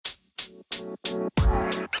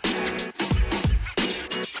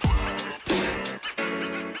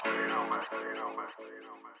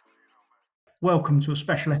Welcome to a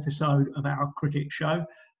special episode of our cricket show.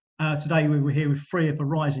 Today we were here with three of the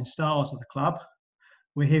rising stars of the club.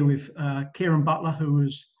 We're here with Kieran Butler, who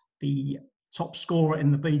was the top scorer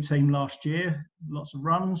in the B team last year, lots of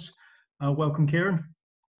runs. Welcome, Kieran.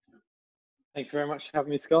 Thank you very much for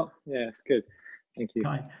having me, Scott. Yeah, it's good. Thank you.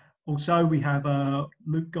 Okay. Also, we have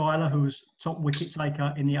Luke Geiler, who was top wicket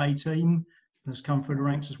taker in the A team, and has come through the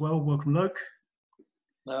ranks as well. Welcome, Luke.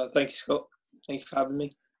 Thank you, Scott. Thank you for having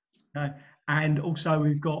me. Okay. And also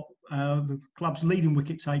we've got the club's leading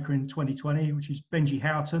wicket taker in 2020, which is Benji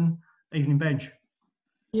Houghton. Evening, Benj.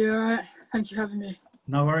 Yeah, all right. Thank you for having me.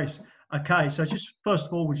 No worries. Okay, so just first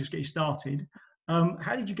of all, we'll just get you started.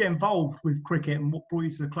 How did you get involved with cricket and what brought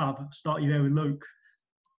you to the club? I'll start you there with Luke.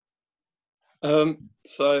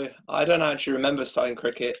 So I don't actually remember starting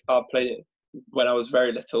cricket. I played it when I was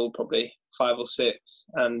very little, probably 5 or 6.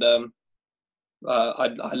 And I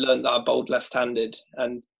learned that I bowled left-handed,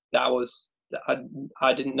 and that was,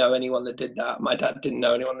 I didn't know anyone that did that. My dad didn't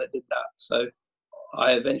know anyone that did that. So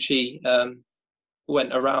I eventually asked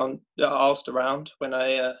around when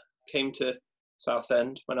I came to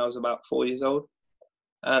Southend when I was about 4 years old.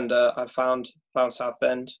 And I found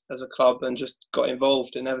Southend as a club and just got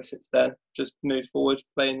involved. And ever since then, just moved forward,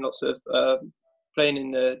 playing lots of, playing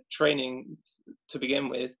in the training to begin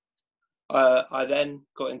with. I then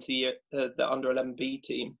got into the under-11B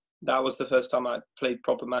team. That was the first time I played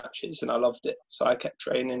proper matches, and I loved it. So I kept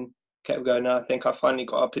training, kept going. And I think I finally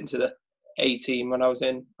got up into the A team when I was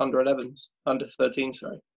in under 13,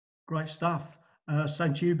 sorry. Great stuff.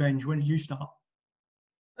 Same to you, Benj. When did you start?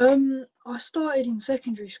 I started in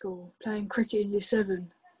secondary school playing cricket in year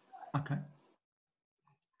 7. Okay.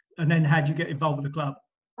 And then how did you get involved with the club?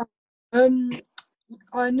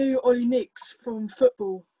 I knew Ollie Nix from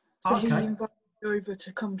football, so Okay. he invited me over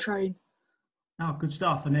to come train. Oh, good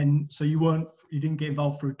stuff. And then, so you didn't get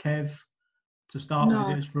involved through Kev to start No.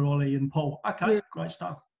 with, it was through Ollie and Paul. Okay, Yeah. Great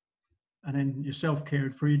stuff. And then yourself,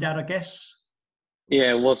 Kieran, through your dad, I guess?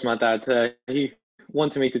 Yeah, it was my dad. He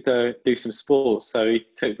wanted me to do some sports, so he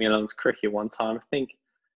took me along to cricket one time. I think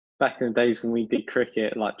back in the days when we did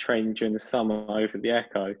cricket, like training during the summer over at the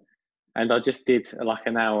Echo, and I just did like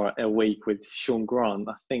an hour a week with Sean Grant,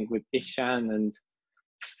 I think with Ishan and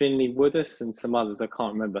Finley Woodus and some others, I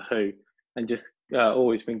can't remember who, and just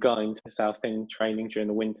always been going to Southend training during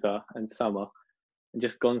the winter and summer, and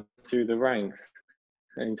just gone through the ranks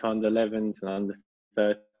into under 11s and under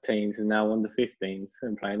 13s and now under 15s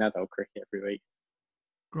and playing adult cricket every week.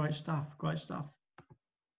 Great stuff. Great stuff.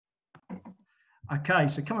 Okay,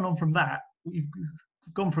 so coming on from that, you've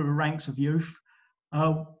gone through the ranks of youth.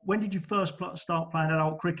 When did you first start playing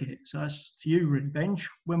adult cricket? So that's to you, really, Benj.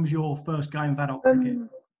 When was your first game of adult cricket?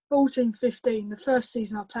 14, 15. The first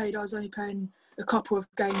season I played, I was only playing a couple of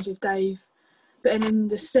games with Dave. But then in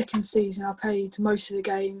the second season, I played most of the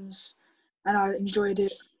games and I enjoyed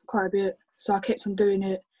it quite a bit. So I kept on doing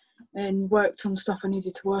it and worked on stuff I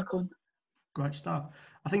needed to work on. Great stuff.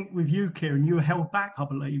 I think with you, Kieran, you were held back, I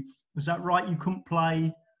believe. Was that right? You couldn't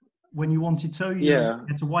play when you wanted to? You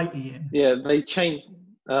had to wait a year. Yeah, they changed.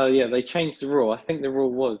 They changed the rule. I think the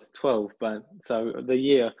rule was 12, but so the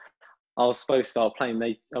year I was supposed to start playing,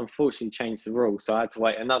 they unfortunately changed the rule, so I had to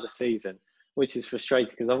wait another season, which is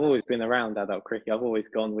frustrating because I've always been around adult cricket. I've always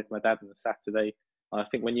gone with my dad on a Saturday. I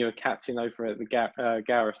think when you were captain over at the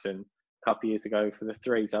Garrison a couple of years ago for the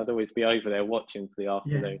threes, I'd always be over there watching for the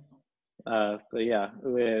afternoon. Yeah.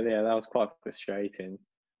 That was quite frustrating.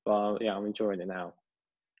 But yeah, I'm enjoying it now.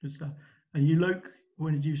 Good stuff. And you, Luke,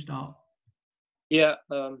 when did you start? Yeah,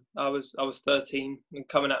 I was 13 and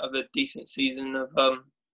coming out of a decent season of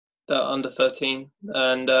the under 13,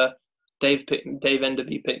 and Dave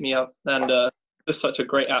Enderby picked me up, and it was such a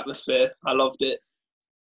great atmosphere. I loved it.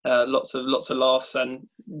 Lots of laughs and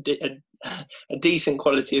a decent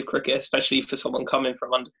quality of cricket, especially for someone coming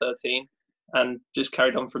from under 13, and just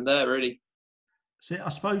carried on from there, really. So I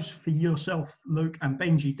suppose for yourself, Luke, and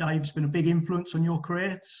Benji, Dave's been a big influence on your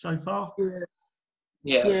career so far?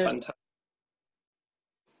 Yeah. Fantastic.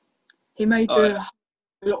 He made a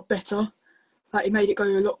lot better. Like, he made it go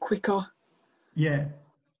a lot quicker. Yeah.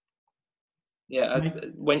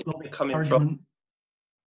 When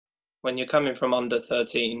you're coming from under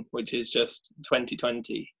 13, which is just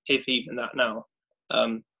 2020, if even that now,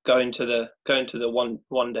 going to the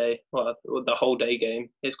one day, well, the whole day game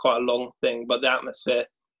is quite a long thing, but the atmosphere,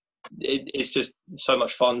 it's just so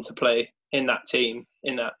much fun to play in that team,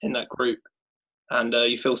 in that group, and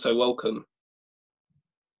you feel so welcome.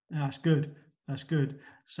 That's good.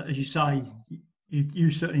 So as you say,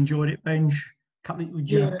 You certainly enjoyed it, Benj. Would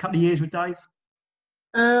you have Yeah. a couple of years with Dave?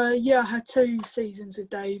 Yeah, I had 2 seasons with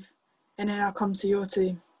Dave, and then I come to your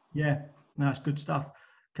team. Yeah, no, that's good stuff.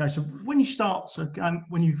 Okay, so when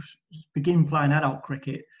you begin playing adult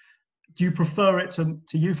cricket, do you prefer it to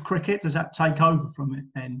youth cricket? Does that take over from it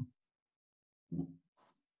then?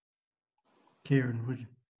 Kieran, would you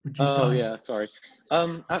Oh say? yeah, sorry.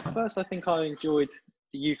 At first, I think I enjoyed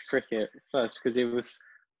the youth cricket first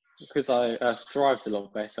because I thrived a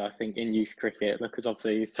lot better. I think in youth cricket because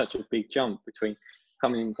obviously it's such a big jump between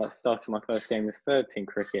coming like starting my first game with 13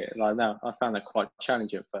 cricket like that. I found that quite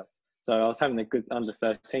challenging at first. So I was having a good under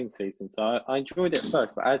 13 season. So I enjoyed it at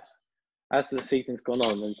first, but as the season's gone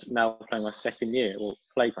on and now playing my second year or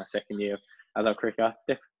played my second year of adult cricket, I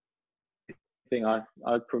definitely think I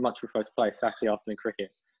would much prefer to play Saturday afternoon cricket.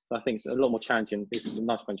 So I think it's a lot more challenging. It's a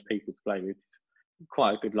nice bunch of people to play with. It's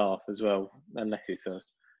quite a good laugh as well, unless it's a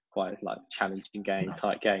quite like challenging game,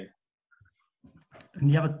 tight game.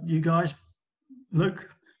 And you guys, Luke?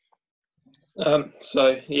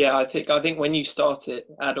 So yeah, I think when you start it,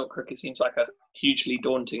 adult cricket seems like a hugely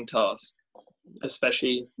daunting task,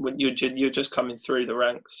 especially when you're just coming through the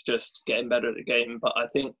ranks, just getting better at the game. But I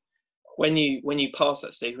think when you pass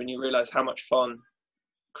that stage, when you realise how much fun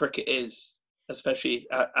cricket is, especially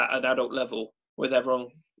at an adult level, with everyone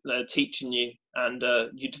teaching you and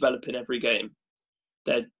you develop in every game,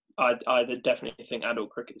 then I definitely think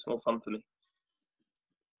adult cricket is more fun for me.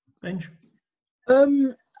 Benj?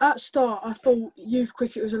 At start, I thought youth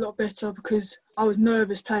cricket was a lot better because I was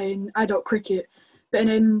nervous playing adult cricket. But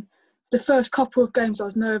then the first couple of games, I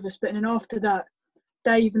was nervous. But then after that,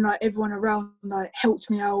 Dave and everyone around helped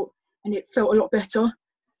me out, and it felt a lot better.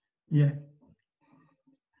 Yeah.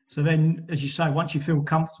 So then, as you say, once you feel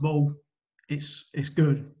comfortable, it's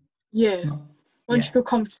good. Yeah. Once Yeah. you feel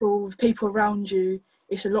comfortable with people around you,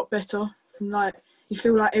 it's a lot better. From you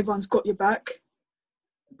feel like everyone's got your back.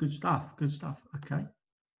 Good stuff. Okay.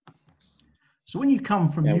 So when you come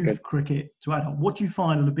from youth cricket to adult, what do you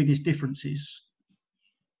find are the biggest differences?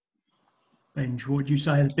 Benj, what would you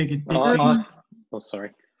say are the biggest?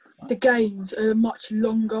 Sorry. The games are much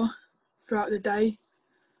longer throughout the day,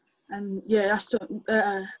 and yeah, that's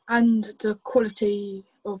and the quality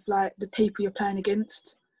of the people you're playing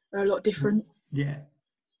against are a lot different. Yeah.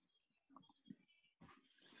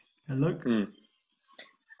 And Luke?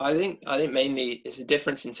 I think mainly it's a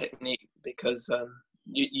difference in technique because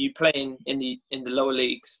you playing in the lower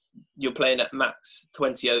leagues, you're playing at max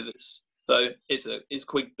 20 overs, so it's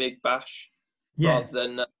quick big bash rather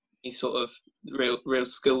than any sort of real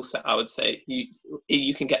skill set. I would say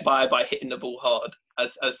you can get by hitting the ball hard,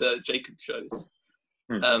 as Jacob shows.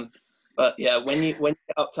 But yeah, when you get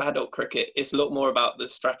up to adult cricket, it's a lot more about the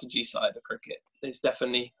strategy side of cricket. It's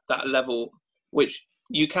definitely that level which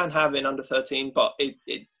you can have in under 13, but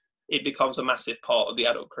it becomes a massive part of the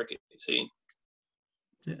adult cricket scene.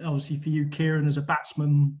 Obviously, for you, Kieran, as a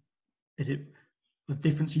batsman, is it the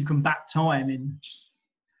difference you can bat time in?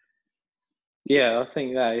 Yeah, I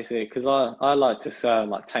think that is it because I like to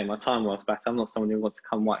take my time whilst batting. I'm not someone who wants to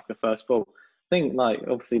come whack the first ball. I think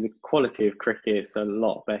obviously the quality of cricket is a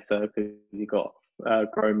lot better because you've got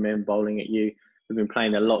grown men bowling at you who've been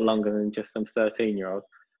playing a lot longer than just some 13-year-olds.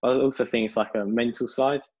 I also think it's like a mental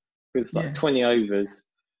side because 20 overs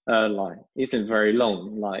isn't very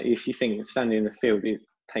long. If you think standing in the field, it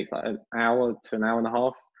takes an hour to an hour and a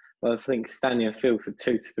half. But I think standing in the field for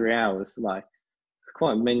 2 to 3 hours, it's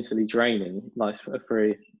quite mentally draining, for a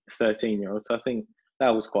 13-year-old. So I think that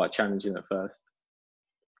was quite challenging at first.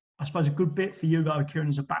 I suppose a good bit for you, though, Kieran,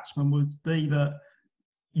 as a batsman would be that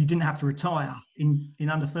you didn't have to retire. In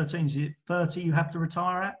under 13s, is it 30 you have to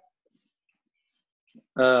retire at?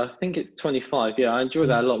 I think it's 25. Yeah, I enjoy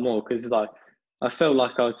that a lot more because I felt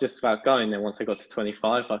like I was just about going there once I got to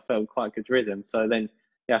 25. I felt quite good rhythm. So then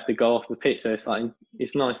you have to go off the pitch. So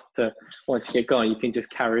it's nice to, once you get going, you can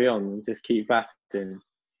just carry on and just keep batting.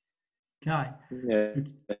 Okay. Yeah.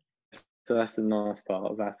 So that's the nice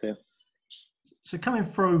part about it. So coming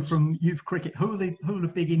through from youth cricket, who are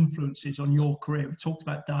the big influences on your career? We talked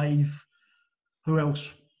about Dave. Who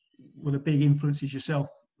else were the big influences yourself,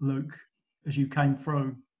 Luke, as you came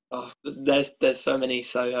through? Oh, there's so many.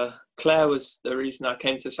 So Claire was the reason I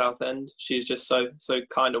came to Southend. She was just so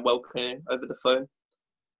kind of welcoming over the phone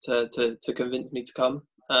to convince me to come.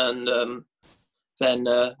 And then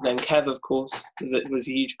Kev, of course, was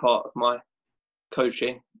a huge part of my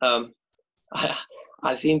coaching.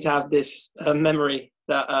 I seem to have this memory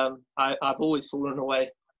that I've always fallen away,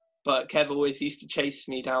 but Kev always used to chase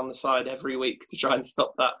me down the side every week to try and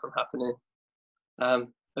stop that from happening.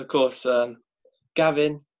 Of course,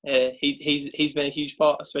 Gavin, he's been a huge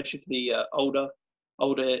part, especially for the older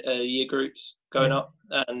older year groups going up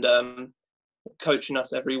and coaching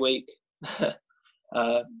us every week.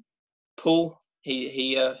 Paul,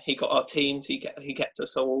 he got our teams. He kept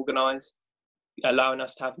us so organised, allowing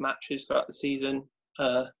us to have matches throughout the season.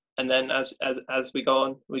 And then as we go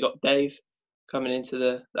on, we got Dave coming into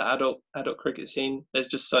the adult cricket scene. There's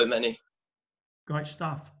just so many. Great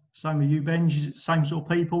stuff. Same with you, Ben. Same sort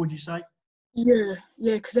of people, would you say? Yeah,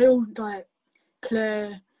 because they all, like,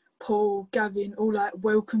 Claire, Paul, Gavin, all, like,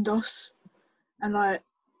 welcomed us. And, like,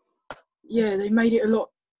 yeah, they made it a lot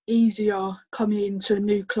easier coming into a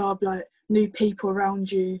new club, like, new people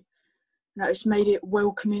around you. Like, it's made it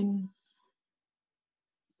welcoming.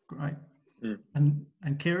 Great. And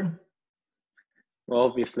Kieran? Well,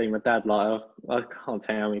 obviously, my dad, like, I can't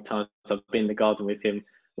tell you how many times I've been in the garden with him,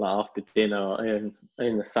 like, after dinner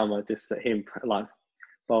in the summer, just at him, like,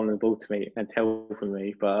 bowling the ball to me and helping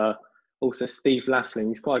me. But also Steve Laughlin,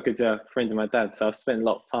 he's quite a good friend of my dad, so I've spent a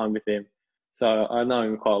lot of time with him. So I know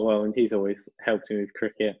him quite well, and he's always helped me with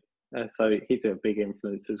cricket. So he's a big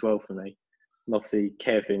influence as well for me. And obviously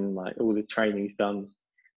Kevin, like, all the training he's done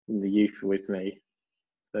in the youth with me.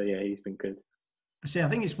 So yeah, he's been good. See, I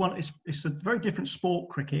think it's a very different sport,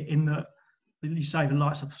 cricket, in that you say the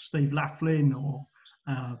likes of Steve Laughlin or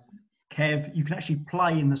Kev, you can actually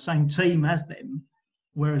play in the same team as them,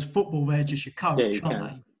 whereas football, they're just your coach, aren't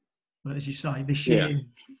they? But as you say, this year,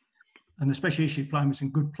 and especially this year, playing with some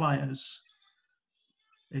good players,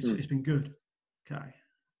 it's been good. Okay.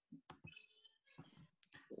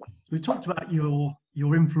 So we talked about your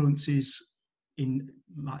influences in,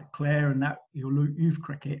 like, Claire and that, your youth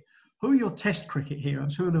cricket. Who are your Test cricket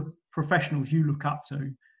heroes? Who are the professionals you look up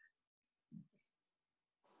to?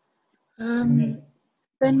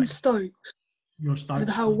 Ben Stokes. Your Stokes.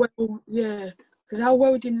 Because how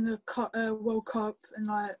well he did in the World Cup, and,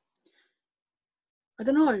 like, I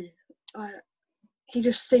don't know, like, he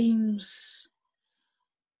just seems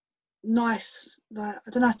nice. Like, I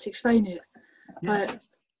don't know how to explain it. Yeah. Like,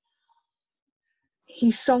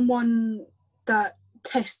 he's someone that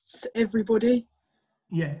tests everybody.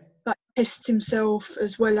 Yeah. Like, tests himself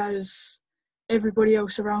as well as everybody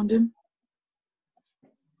else around him.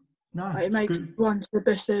 No, like, it makes good. everyone to the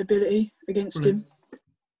best of their ability against him.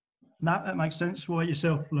 No, that makes sense. What about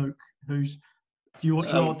yourself, Luke? Do you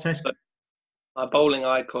watch a lot of Test? My bowling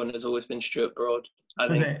icon has always been Stuart Broad. I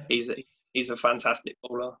think he's a fantastic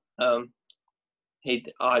bowler.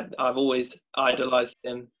 I've always idolised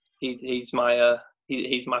him. He's my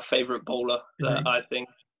favourite bowler I think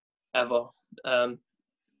ever.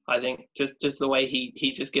 I think just the way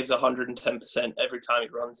he just gives 110% every time he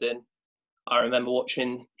runs in. I remember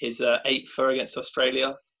watching his 8th against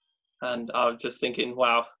Australia, and I was just thinking,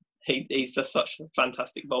 wow, he's just such a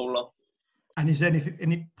fantastic bowler. And is there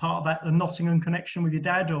any part of that the Nottingham connection with your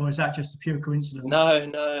dad, or is that just a pure coincidence?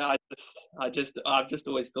 No. I've just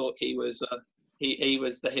always thought he was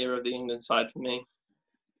the hero of the England side for me.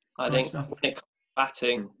 I think when it comes to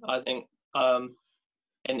batting, I think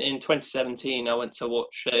in 2017 I went to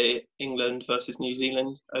watch a England versus New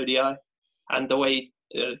Zealand ODI, and the way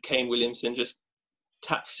Kane Williamson just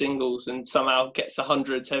taps singles and somehow gets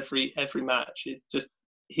 100s every match, he's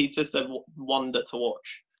just a wonder to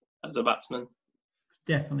watch as a batsman.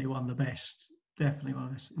 Definitely one of the best. Definitely one of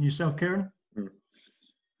the best. And yourself, Kieran?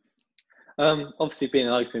 Obviously, being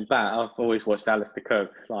an opening bat, I've always watched Alistair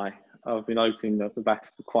Cook. Like, I've been opening the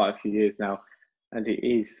bat for quite a few years now, and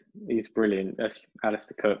he's brilliant.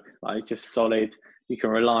 Alistair Cook, like, he's just solid. You can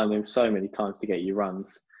rely on him so many times to get you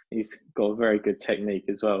runs. He's got a very good technique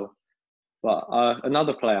as well. But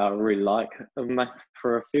another player I really like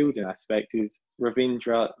for a fielding aspect is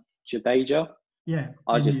Ravindra Jadeja. Yeah,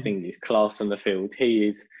 I just think he's class on the field. He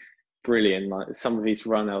is brilliant. Like, some of his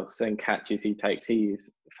run-outs and catches he takes, he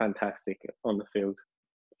is fantastic on the field.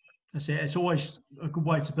 That's it. It's always a good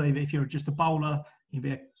way to be. That if you're just a bowler,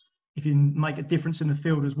 if you make a difference in the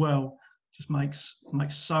field as well, just makes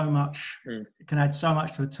so much. It can add so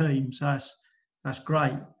much to a team. So that's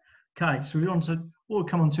great. Okay, so what we'll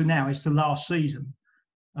come on to now is the last season,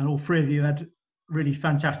 and all three of you had really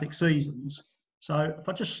fantastic seasons. So if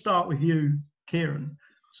I just start with you, Kieran.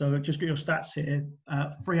 So just get your stats here.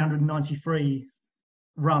 393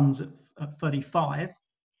 runs at 35.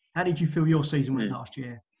 How did you feel your season went last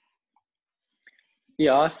year?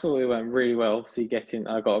 Yeah, I thought it went really well. Obviously,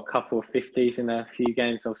 I got a couple of 50s in a few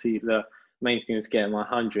games. Obviously, the main thing was getting my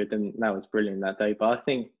 100, and that was brilliant that day. But I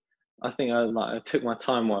think I took my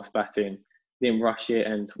time whilst batting, didn't rush it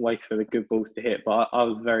and wait for the good balls to hit. But I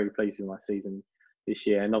was very pleased with my season this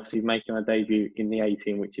year, and obviously making my debut in the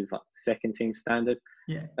 18, which is like second team standard.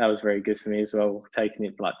 Yeah, that was very good for me as well, taking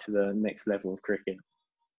it like to the next level of cricket.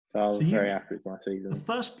 So I was So you- very happy with my The season.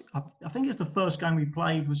 first, I think it's the first game we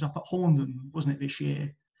played was up at Horndon, wasn't it, this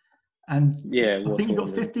year? And Yeah, it I was think you got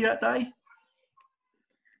Horndon. 50 that day.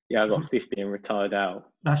 Yeah, I got 50 and retired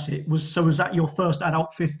out. That's it. Was that your first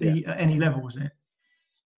adult 50 at any level? Was it?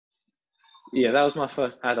 Yeah, that was my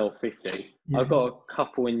first adult 50. Yeah. I got a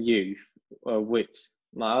couple in youth, which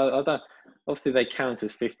like, I don't. Obviously, they count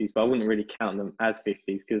as 50s, but I wouldn't really count them as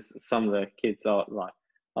 50s because some of the kids are like,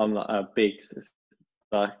 I'm like a big,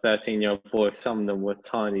 like 13-year-old boy. Some of them were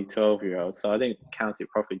tiny 12-year-olds, so I didn't count it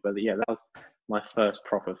properly. But yeah, that was my first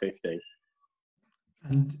proper 50.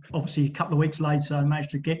 And obviously, a couple of weeks later, I managed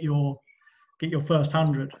to get your first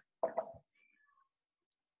 100.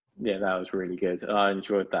 Yeah, that was really good. I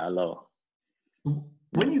enjoyed that a lot.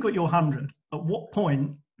 When you got your 100, at what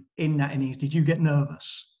point in that innings did you get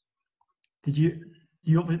nervous? Did you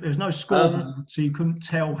there's no scoreboard, so you couldn't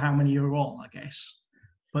tell how many you were on, I guess.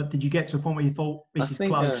 But did you get to a point where you thought this is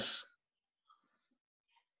close?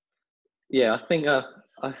 Yeah, I think I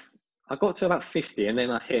got to about 50, and then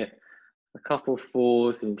I hit a couple of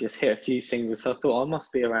fours and just hit a few singles. So I thought I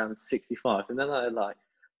must be around 65, and then I like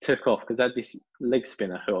took off because I had this leg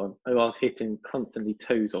spinner who I was hitting constantly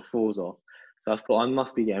twos or fours off. So I thought I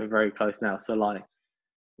must be getting very close now. So like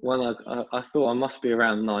when I thought I must be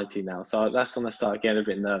around 90 now. So that's when I started getting a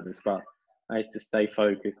bit nervous, but I used to stay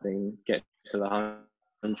focused and get to the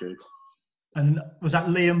 100. And was that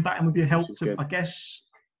Liam batting with your help to, good. I guess,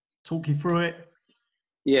 talk you through it?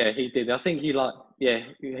 Yeah, he did. I think he's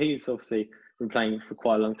obviously been playing for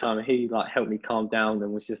quite a long time, and he like helped me calm down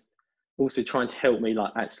and was just also trying to help me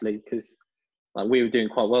like actually because like we were doing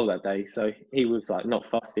quite well that day. So he was like not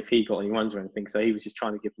fussed if he got any runs or anything. So he was just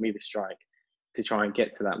trying to give me the strike to try and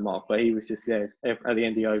get to that mark. But he was just there at the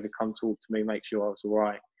end of the over, come talk to me, make sure I was all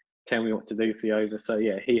right, tell me what to do for the over. So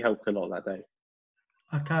yeah, he helped a lot that day.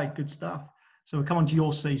 Okay, good stuff. So we'll come on to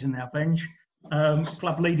your season now, Benj.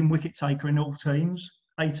 Club leading wicket taker in all teams,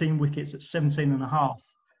 18 wickets at 17 and a half.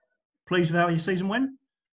 Pleased with how your season went?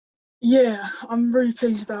 Yeah, I'm really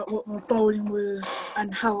pleased about what my bowling was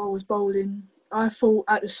and how I was bowling. I thought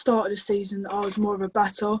at the start of the season I was more of a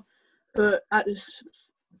batter, but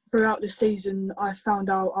throughout the season I found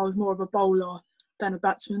out I was more of a bowler than a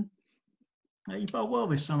batsman. You bowled well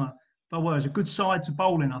this summer. Bowled well. It was a good side to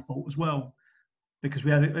bowling, I thought, as well, because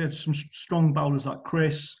we had some strong bowlers like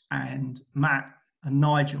Chris and Matt and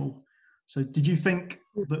Nigel. So did you think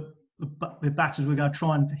that the batters were going to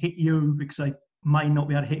try and hit you because they may not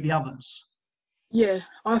be able to hit the others? Yeah,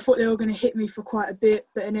 I thought they were going to hit me for quite a bit,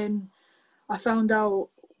 but then I found out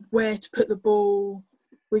where to put the ball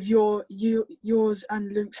with yours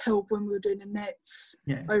and Luke's help when we were doing the nets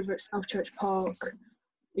over at South Church Park.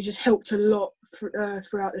 It just helped a lot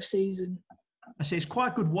throughout the season. I see it's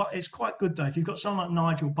quite good. It's quite good though if you've got someone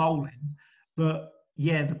like Nigel bowling, but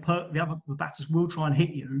yeah, the batters will try and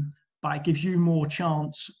hit you, but it gives you more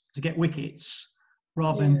chance to get wickets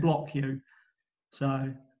rather than block you.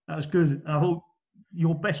 So that was good. I thought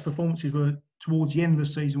your best performances were towards the end of the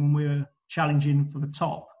season when we were challenging for the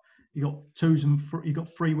top. You got you got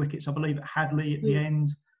 3 wickets, I believe, at Hadley at the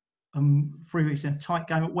end, 3 wickets in a tight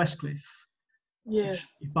game at Westcliff. Yeah,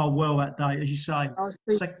 you bowled well that day, as you say.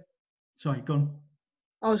 Sorry, go on.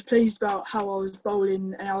 I was pleased about how I was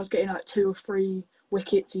bowling, and I was getting like 2 or 3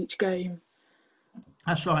 wickets each game.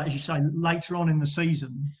 That's right, as you say. Later on in the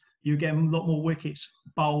season, you get a lot more wickets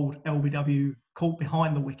bowled, LBW caught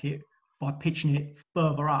behind the wicket by pitching it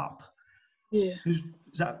further up. Yeah. Is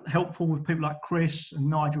that helpful with people like Chris and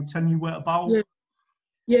Nigel telling you where to bowl?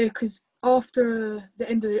 Yeah, because after the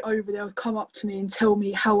end of the over, they would come up to me and tell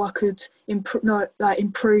me how I could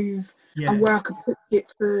improve and where I could put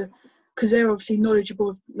it because they're obviously knowledgeable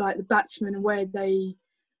of like the batsmen and where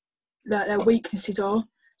their weaknesses are.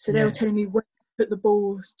 So they were telling me where to put the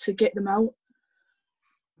balls to get them out.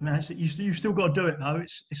 No, you've still got to do it though.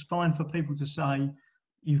 It's fine for people to say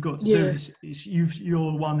you've got to do it.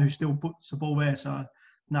 You're the one who still puts the ball there. So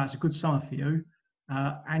no, it's a good summer for you.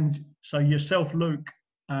 And so yourself, Luke,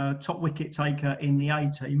 top wicket taker in the A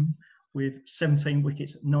team with 17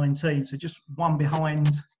 wickets at 19. So just one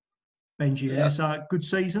behind Benji there. So good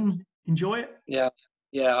season. Enjoy it? Yeah,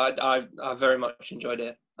 I very much enjoyed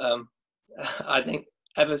it. I think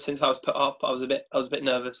ever since I was put up, I was a bit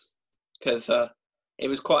nervous because it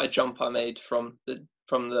was quite a jump I made from the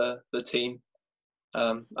team.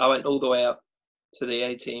 I went all the way up to the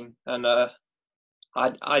A team, and I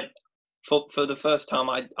for the first time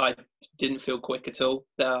I didn't feel quick at all.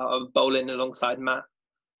 I'm bowling alongside Matt,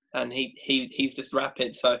 and he's just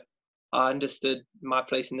rapid. So I understood my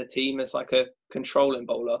place in the team as like a controlling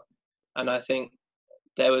bowler, and I think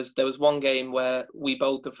there was one game where we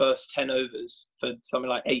bowled the first 10 overs for something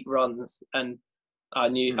like 8 runs, and I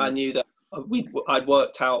knew that I'd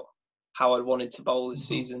worked out how I wanted to bowl this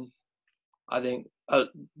season. I think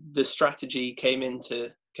the strategy came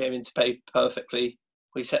into play perfectly.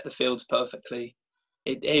 We set the fields perfectly.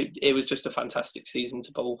 It was just a fantastic season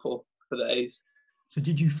to bowl for the A's. So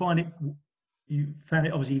did you find it? You found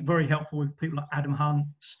it obviously very helpful with people like Adam Hunt,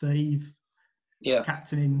 Steve,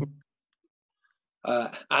 captaining.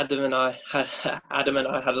 Adam and I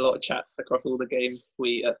had a lot of chats across all the games.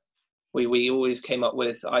 We always came up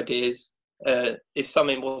with ideas. If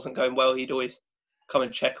something wasn't going well, he'd always come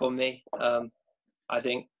and check on me. I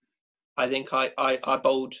think I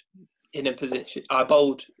bowled in a position. I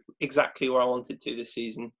bowled exactly where I wanted to this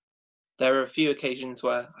season. There are a few occasions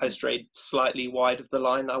where I strayed slightly wide of the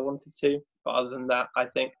line I wanted to, but other than that, I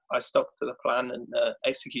think I stuck to the plan and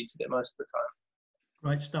executed it most of the time.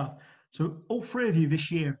 Great stuff. So all 3 of you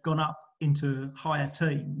this year have gone up into higher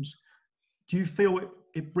teams. Do you feel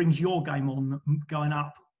it brings your game on, going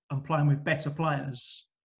up and playing with better players?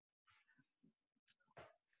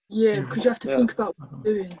 Yeah, because you have to think about what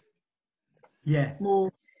you're doing. Yeah.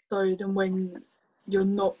 More so than when you're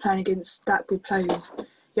not playing against that good players.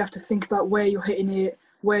 You have to think about where you're hitting it,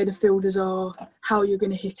 where the fielders are, how you're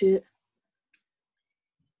going to hit it.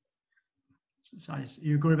 So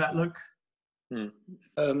you agree with that, Luke?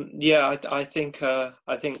 Yeah, I think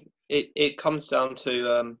it comes down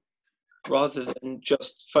to rather than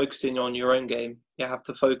just focusing on your own game, you have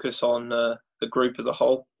to focus on the group as a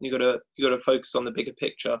whole. You got to focus on the bigger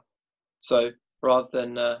picture. So rather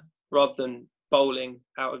than bowling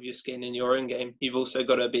out of your skin in your own game, you've also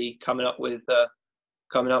got to be coming up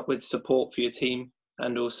with support for your team,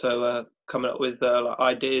 and also coming up with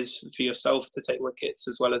ideas for yourself to take wickets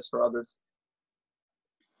as well as for others.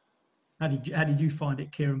 How did you find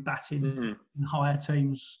it, Kieran, batting in higher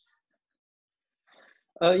teams?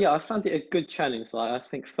 Yeah, I found it a good challenge. Like, I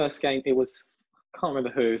think first game I can't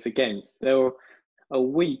remember who it was against. They were a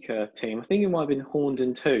weaker team. I think it might have been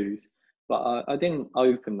Horndon Twos, but I didn't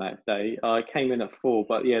open that day. I came in at 4,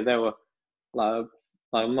 but yeah, they were like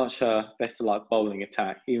much better like bowling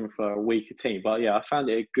attack, even for a weaker team. But yeah, I found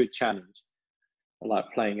it a good challenge. I like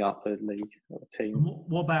playing up a league or a team.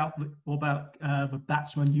 What about the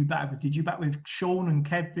batsmen you batted with? Did you bat with Sean and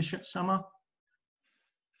Kev this summer?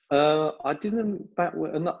 I didn't bat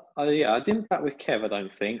with. I didn't bat with Kev. I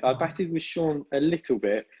don't think I batted with Sean a little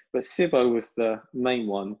bit, but Sivo was the main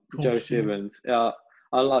one. Joe Simmons. I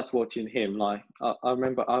liked watching him. Like I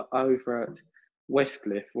remember over at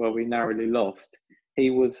Westcliff where we narrowly lost.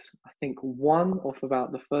 He was, I think, one off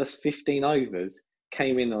about the first 15 overs.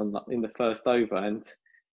 Came in the first over and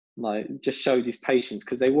like just showed his patience,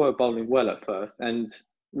 because they were bowling well at first, and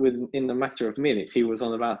in the matter of minutes he was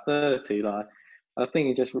on about 30. Like, I think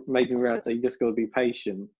it just made me realise that you just got to be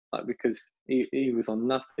patient, like, because he was on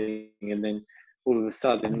nothing, and then all of a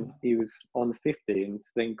sudden he was on 50 and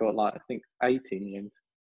then got like I think 80 in the end.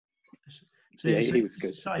 So yeah, he was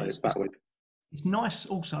good. It's nice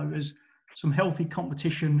also as some healthy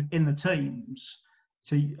competition in the teams.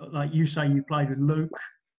 So, like you say, you played with Luke,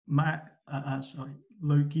 Matt.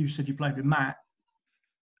 Luke, you said you played with Matt.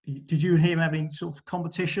 Did you and him have any sort of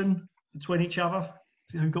competition between each other?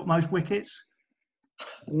 Who got most wickets?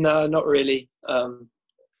 No, not really.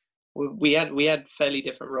 We had fairly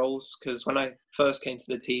different roles, because when I first came to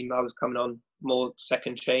the team, I was coming on more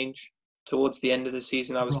second change. Towards the end of the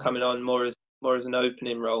season, I was coming on more as an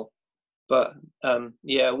opening role. But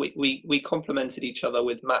yeah, we complemented each other,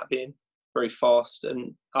 with Matt being very fast,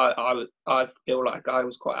 and I feel like I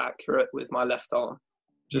was quite accurate with my left arm,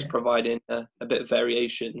 just providing a bit of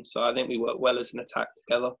variation. So I think we worked well as an attack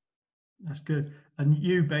together. That's good. And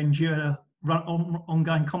you, Ben, you had a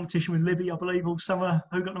ongoing competition with Libby, I believe, all summer.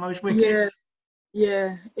 Who got the most wickets?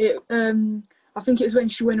 Yeah. I think it was when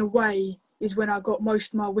she went away is when I got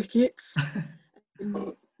most of my wickets.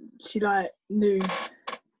 And she knew.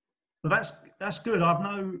 But that's good.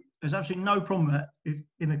 There's absolutely no problem with that.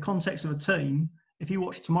 In the context of a team, if you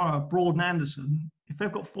watch tomorrow, Broad and Anderson, if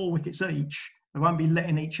they've got 4 wickets each, they won't be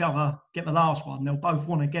letting each other get the last one. They'll both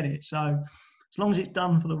want to get it. So as long as it's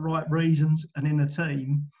done for the right reasons and in a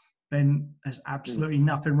team, then there's absolutely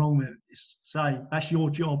nothing wrong with it. Say that's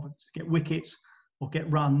your job, to get wickets or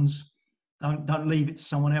get runs. Don't leave it to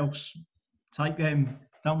someone else. Take them.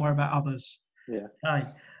 Don't worry about others. Yeah. Okay.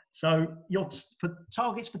 So for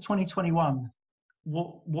targets for 2021,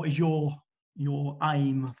 what is your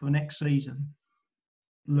aim for next season?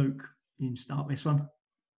 Luke, you can start this one.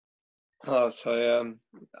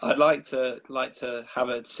 I'd like to have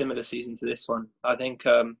a similar season to this one. I think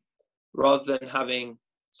rather than having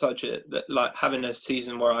such a like having a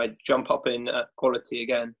season where I jump up in quality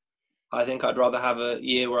again. I think I'd rather have a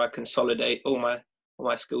year where I consolidate all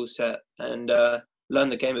my skill set and learn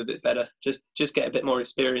the game a bit better. Just get a bit more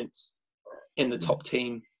experience in the top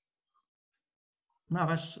team. No,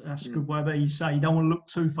 that's a good way. But you say you don't want to look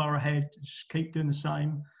too far ahead. Just keep doing the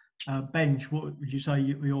same. Benj, what would you say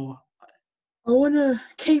your? I want to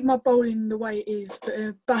keep my bowling the way it is, but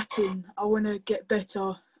batting, I want to get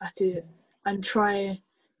better at it and try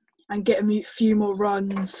and get a few more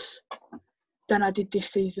runs than I did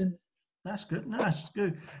this season. That's good. No, that's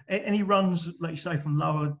good. Any runs, like you say, from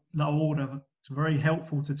lower order, it's very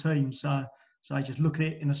helpful to teams. So just look at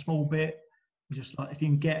it in a small bit. Just like if you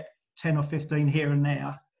can get 10 or 15 here and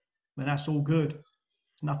there, then that's all good. There's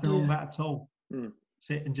nothing wrong with that at all.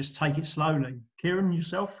 Sit and just take it slowly. Kieran,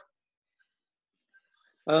 yourself?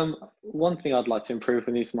 One thing I'd like to improve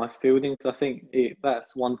on is my fielding. So I think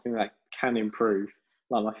that's one thing that can improve,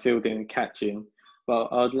 like my fielding and catching. But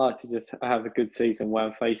I'd like to just have a good season where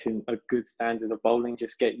I'm facing a good standard of bowling.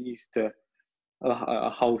 Just get used to a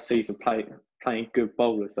whole season playing good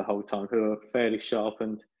bowlers the whole time who are fairly sharp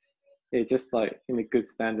and just like in a good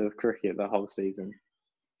standard of cricket the whole season.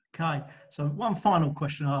 Okay, so one final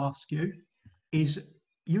question I'll ask you is: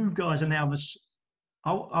 you guys are now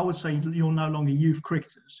I would say you're no longer youth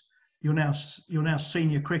cricketers. You're now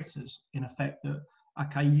senior cricketers in effect. That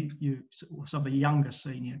okay, you some of the younger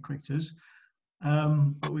senior cricketers,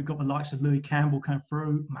 but we've got the likes of Louis Campbell coming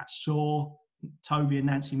through, Matt Saw, Toby and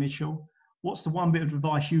Nancy Mitchell. What's the one bit of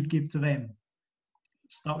advice you'd give to them?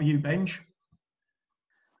 Start with you, Benj.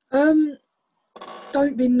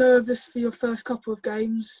 Don't be nervous for your first couple of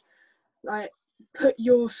games. Like, put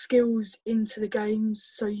your skills into the games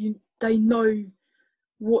so they know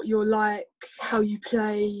what you're like, how you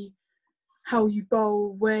play, how you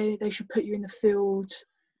bowl, where they should put you in the field,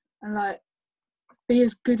 and like be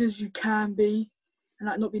as good as you can be, and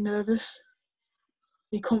like not be nervous.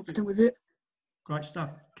 Be confident with it. Great stuff,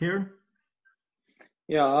 Kieran.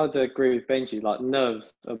 Yeah, I'd agree with Benji. Like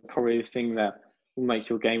nerves are probably the thing that will make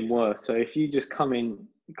your game worse. So if you just come in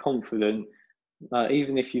confident,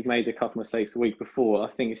 even if you've made a couple of mistakes the week before,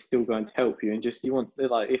 I think it's still going to help you. And just you want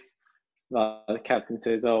like if the captain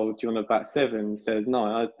says, "Oh, do you want to bat 7?" Says, "No,"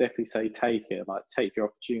 I'd definitely say take it. Like take your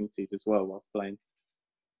opportunities as well while playing.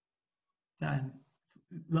 And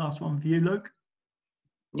last one for you, Luke.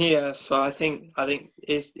 Yeah, so I think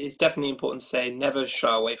it's definitely important to say never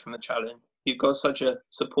shy away from the challenge. You've got such a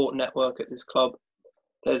support network at this club.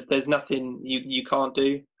 There's nothing you can't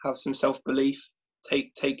do. Have some self-belief.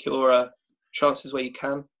 Take your chances where you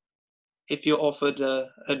can. If you're offered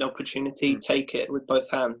an opportunity, take it with both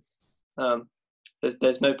hands.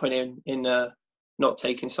 There's no point in not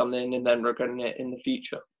taking something and then regretting it in the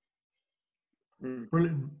future.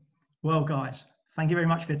 Brilliant. Well, guys, thank you very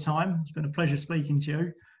much for your time. It's been a pleasure speaking to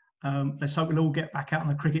you. Let's hope we'll all get back out on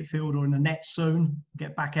the cricket field or in the net soon,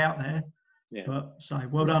 get back out there. Yeah. But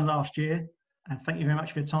well done last year. And thank you very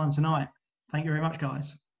much for your time tonight. Thank you very much,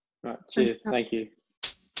 guys. Right. Cheers. Thank you.